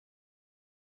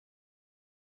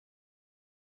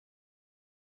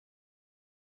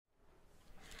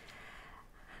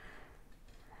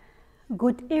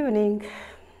Good evening.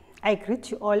 I greet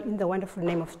you all in the wonderful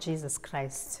name of Jesus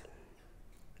Christ.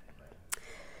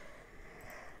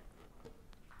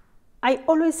 I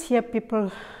always hear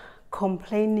people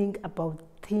complaining about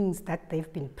things that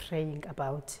they've been praying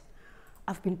about.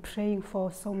 I've been praying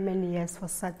for so many years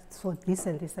for this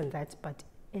and this and that, but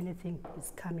anything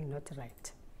is coming not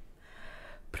right.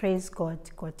 Praise God.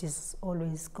 God is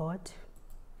always God,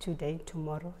 today,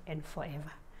 tomorrow, and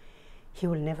forever. He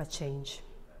will never change.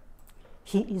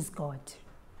 He is God.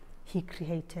 He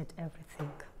created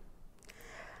everything.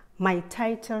 My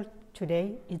title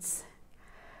today is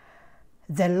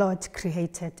The Lord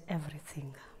Created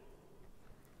Everything.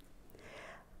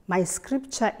 My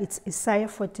scripture is Isaiah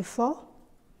 44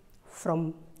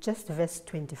 from just verse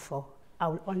 24. I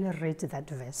will only read that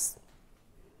verse.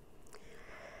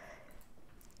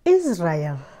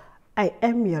 Israel, I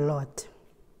am your Lord.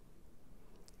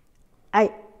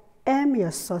 I am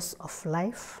your source of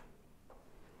life,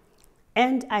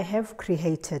 and I have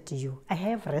created you. I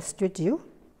have rescued you.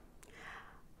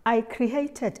 I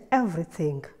created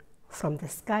everything from the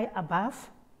sky above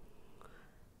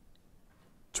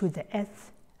to the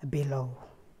earth below.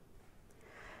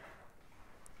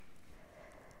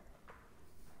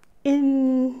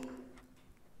 In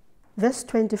verse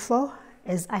 24,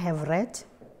 as I have read,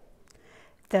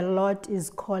 the Lord is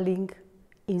calling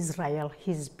Israel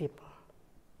his people.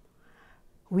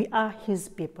 We are his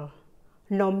people.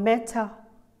 No matter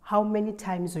how many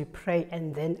times we pray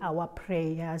and then our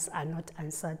prayers are not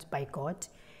answered by God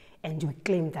and we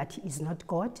claim that he is not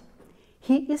God,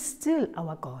 he is still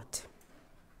our God.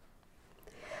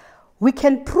 We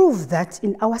can prove that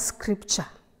in our scripture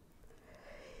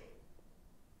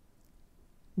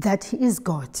that he is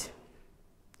God.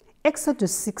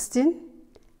 Exodus 16,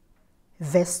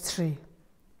 verse 3.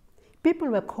 People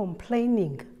were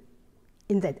complaining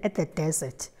at the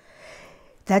desert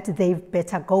that they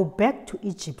better go back to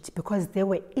Egypt because they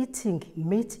were eating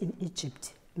meat in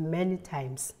Egypt many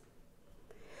times.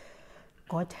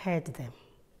 God heard them.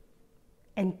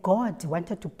 And God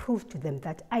wanted to prove to them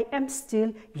that I am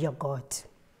still your God.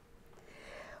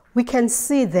 We can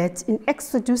see that in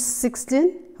Exodus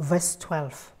 16, verse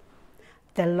 12.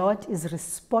 The Lord is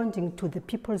responding to the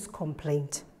people's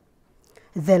complaint.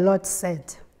 The Lord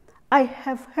said, I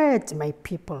have heard my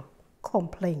people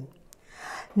complain.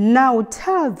 Now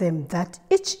tell them that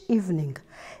each evening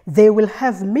they will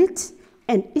have meat,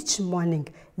 and each morning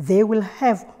they will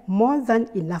have more than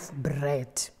enough bread.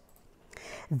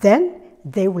 Then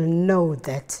they will know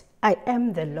that I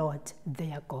am the Lord,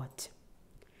 their God.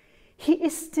 He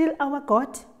is still our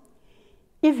God.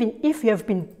 Even if you have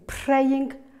been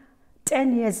praying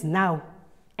 10 years now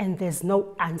and there's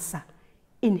no answer,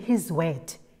 in his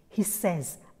word, he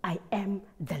says, I am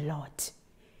the Lord.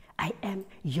 I am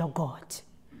your God.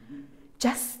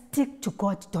 Just stick to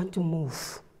God. Don't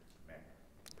move.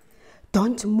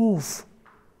 Don't move.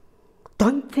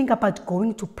 Don't think about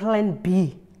going to plan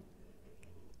B.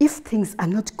 If things are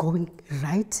not going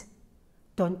right,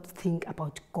 don't think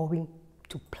about going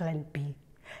to plan B.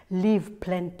 Leave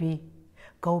plan B.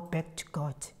 Go back to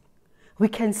God. We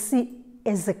can see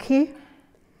Ezekiel,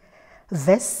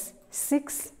 verse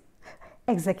 6,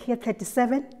 Ezekiel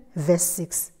 37, verse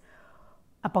 6,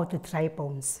 about the dry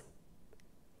bones.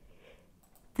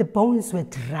 The bones were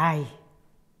dry.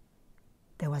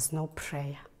 There was no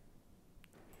prayer.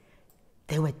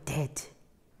 They were dead.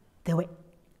 They were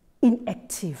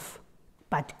inactive.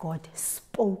 But God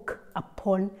spoke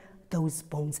upon those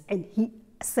bones. And he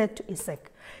said to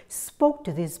Isaac, spoke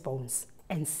to these bones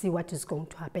and see what is going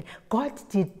to happen. God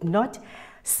did not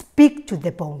speak to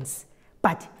the bones,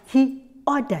 but he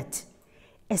ordered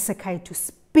Ezekiel to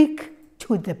speak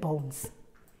to the bones.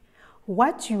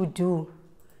 What you do,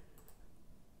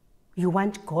 you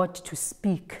want God to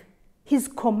speak. He's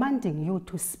commanding you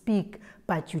to speak,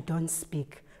 but you don't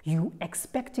speak. You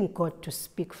expecting God to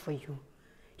speak for you.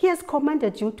 He has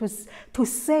commanded you to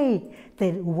say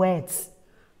the words,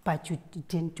 but you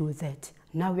didn't do that.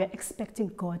 Now you're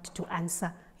expecting God to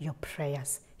answer your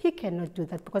prayers. He cannot do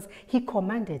that because he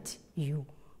commanded you,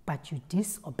 but you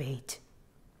disobeyed.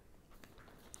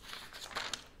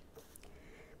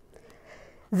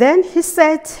 Then he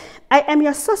said, I am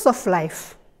your source of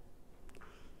life.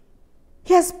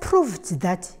 He has proved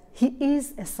that he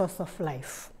is a source of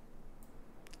life.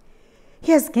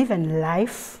 He has given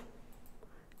life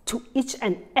to each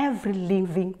and every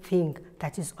living thing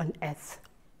that is on earth.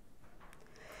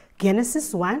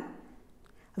 Genesis 1,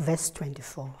 verse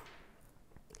 24.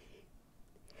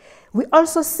 We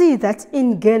also see that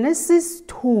in Genesis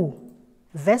 2,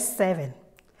 verse 7,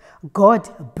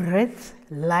 God breathed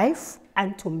life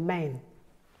unto man.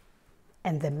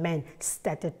 and the man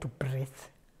started to breathe.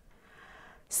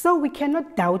 So we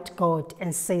cannot doubt God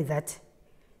and say that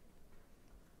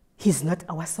He's not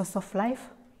our source of life.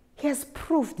 He has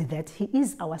proved that He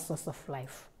is our source of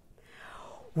life.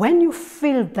 When you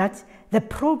feel that the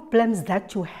problems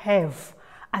that you have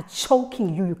are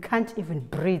choking you, you can't even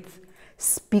breathe,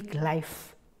 speak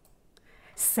life.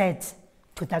 Said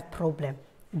to that problem,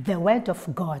 the word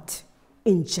of God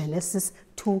in Genesis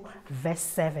 2 verse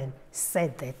 7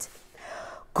 said that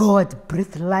God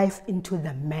breathed life into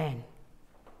the man.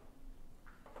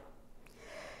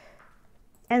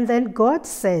 And then God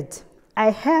said,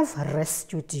 I have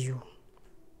rescued you.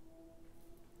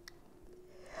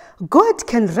 God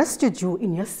can rescue you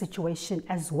in your situation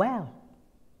as well.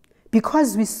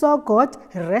 Because we saw God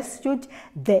rescued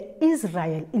the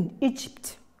Israel in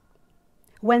Egypt.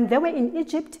 When they were in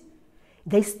Egypt,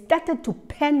 they started to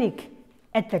panic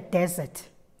at the desert.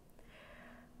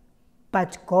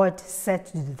 But God said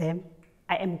to them,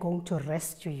 I am going to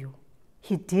rescue you.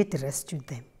 He did rescue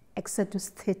them. Exodus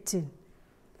 13,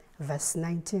 verse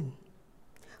 19.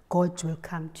 God will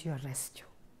come to your rescue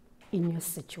in your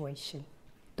situation.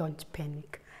 Don't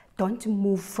panic. Don't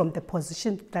move from the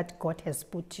position that God has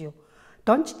put you.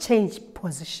 Don't change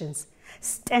positions.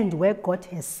 Stand where God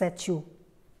has set you.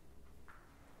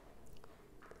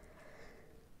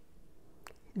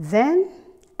 Then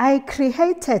I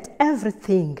created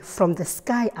everything from the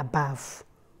sky above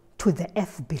to the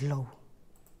earth below.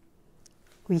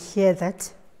 We hear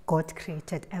that God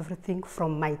created everything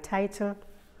from my title,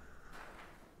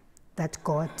 that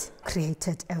God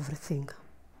created everything.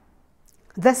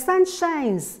 The sun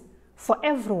shines for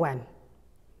everyone,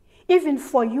 even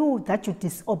for you that you're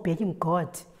disobeying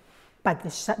God. But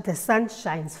the sun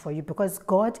shines for you because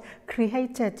God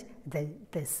created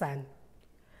the sun.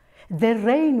 The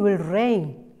rain will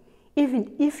rain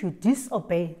even if you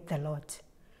disobey the Lord,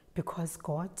 because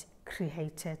God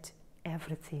created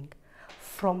everything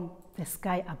from the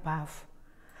sky above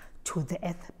to the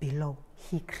earth below.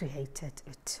 He created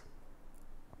it.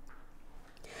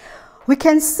 We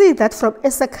can see that from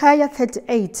Ezekiel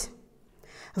 38,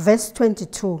 verse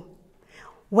 22.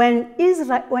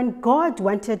 When God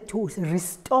wanted to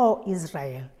restore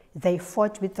Israel, they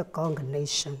fought with the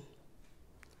congregation.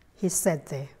 He said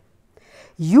there,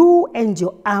 you and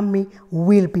your army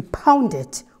will be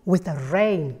pounded with a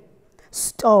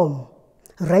rainstorm,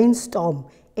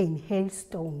 and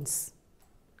hailstones.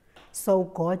 So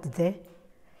God there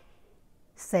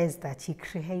says that He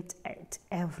created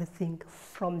everything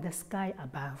from the sky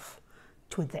above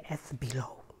to the earth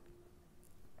below.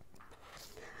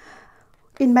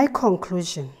 In my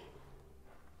conclusion,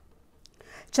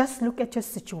 just look at your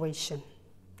situation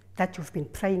that you've been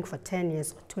praying for 10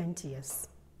 years or 20 years,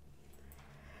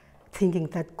 thinking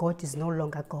that God is no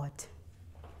longer God,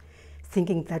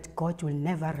 thinking that God will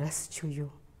never rescue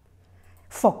you,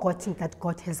 forgetting that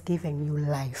God has given you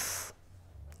life.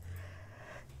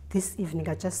 This evening,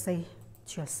 I just say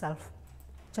to yourself,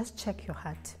 just check your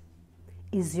heart.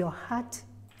 Is your heart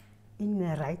in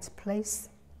the right place?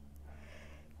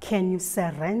 Can you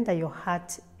surrender your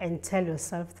heart and tell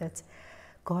yourself that,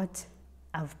 God,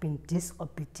 I've been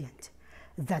disobedient.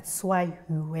 That's why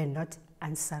you were not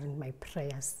answering my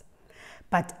prayers.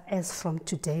 But as from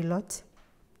today, Lord,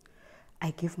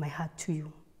 I give my heart to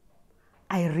you.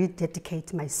 I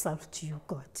rededicate myself to you,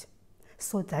 God,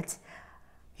 so that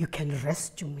you can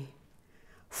rescue me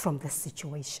from the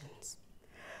situations.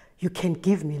 You can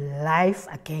give me life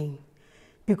again,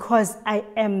 because I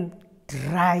am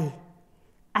dry.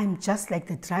 I'm just like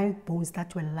the dry bones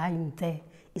that were lying there.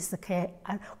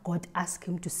 God asked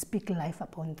him to speak life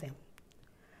upon them.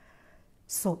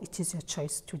 So it is your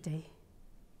choice today.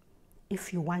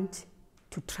 If you want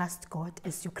to trust God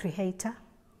as your creator,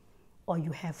 or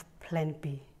you have plan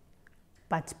B.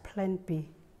 But plan B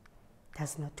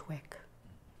does not work.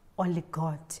 Only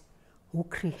God, who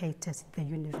created the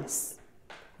universe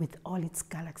with all its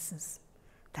galaxies,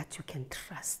 that you can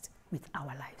trust with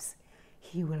our lives.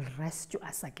 He will rescue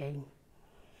us again.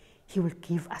 He will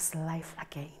give us life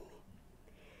again.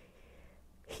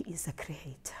 He is a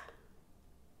creator.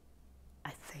 I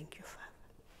thank you, Father.